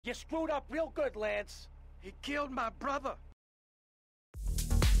You screwed up real good, Lance. He killed my brother.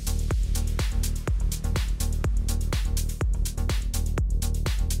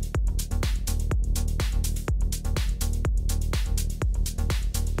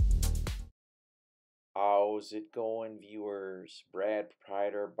 How's it going, viewers? Brad,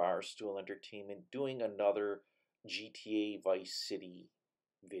 proprietor, Barstool Entertainment, doing another GTA Vice City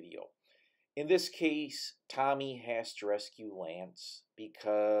video. In this case, Tommy has to rescue Lance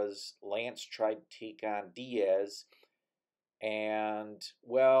because Lance tried to take on Diaz and,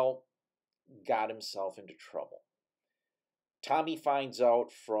 well, got himself into trouble. Tommy finds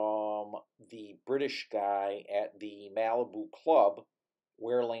out from the British guy at the Malibu Club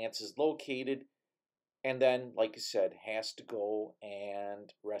where Lance is located, and then, like I said, has to go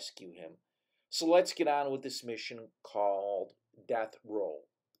and rescue him. So let's get on with this mission called Death Row.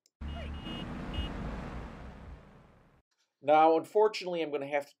 Now, unfortunately, I'm going to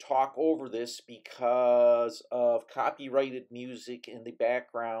have to talk over this because of copyrighted music in the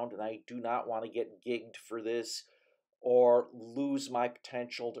background, and I do not want to get gigged for this or lose my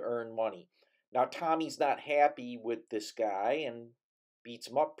potential to earn money. Now, Tommy's not happy with this guy and beats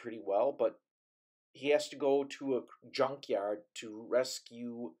him up pretty well, but he has to go to a junkyard to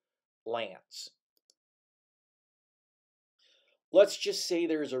rescue Lance. Let's just say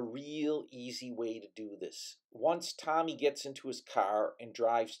there's a real easy way to do this. Once Tommy gets into his car and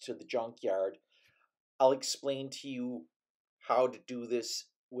drives to the junkyard, I'll explain to you how to do this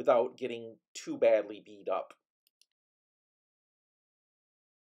without getting too badly beat up.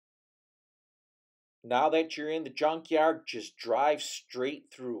 Now that you're in the junkyard, just drive straight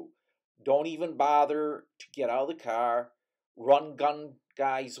through. Don't even bother to get out of the car. Run gun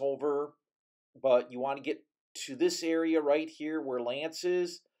guys over, but you want to get to this area right here where Lance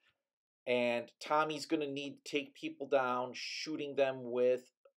is, and Tommy's going to need to take people down, shooting them with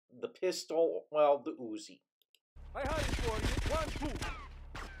the pistol, well, the Uzi. I had it for you. 1,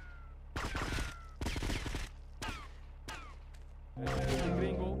 2. Hey,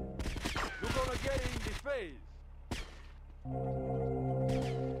 gringo. You're gonna get it in the face.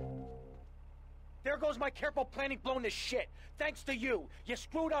 There goes my careful planning blown to shit. Thanks to you. You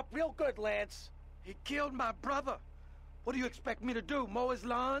screwed up real good, Lance. He killed my brother. What do you expect me to do, mow his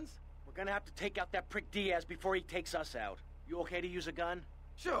lawns? We're gonna have to take out that prick Diaz before he takes us out. You okay to use a gun?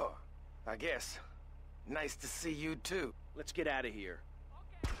 Sure, I guess. Nice to see you too. Let's get out of here.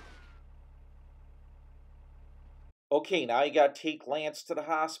 Okay, now you gotta take Lance to the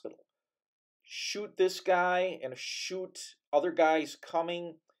hospital. Shoot this guy and shoot other guys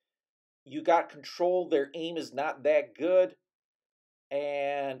coming. You got control. Their aim is not that good.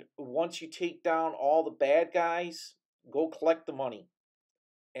 And once you take down all the bad guys, go collect the money.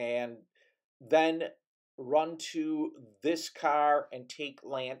 And then run to this car and take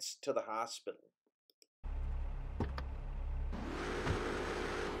Lance to the hospital.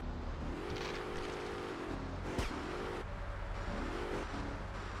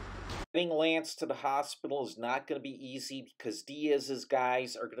 Getting Lance to the hospital is not going to be easy because Diaz's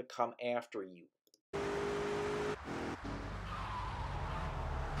guys are going to come after you.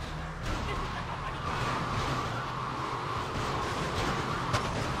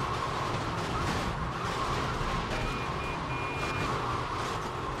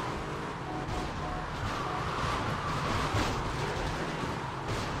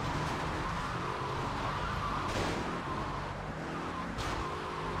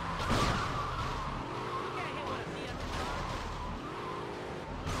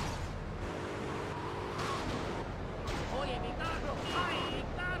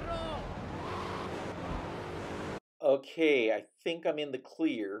 Okay, I think I'm in the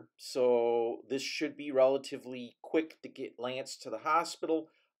clear, so this should be relatively quick to get Lance to the hospital.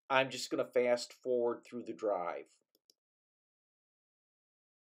 I'm just going to fast forward through the drive.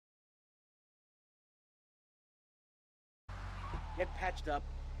 Get patched up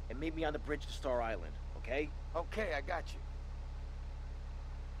and meet me on the bridge to Star Island, okay? Okay, I got you.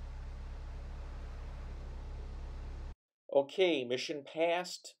 Okay, mission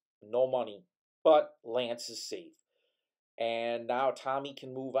passed, no money, but Lance is safe. And now Tommy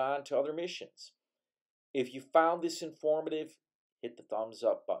can move on to other missions. If you found this informative, hit the thumbs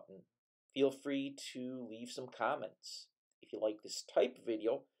up button. Feel free to leave some comments. If you like this type of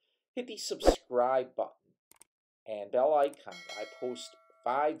video, hit the subscribe button and bell icon. I post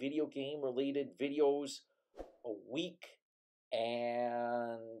 5 video game related videos a week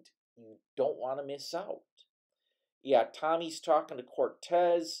and you don't want to miss out. Yeah, Tommy's talking to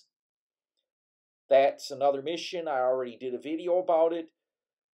Cortez. That's another mission. I already did a video about it.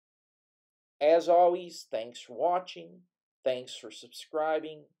 As always, thanks for watching. Thanks for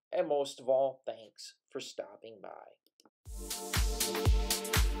subscribing, and most of all, thanks for stopping by.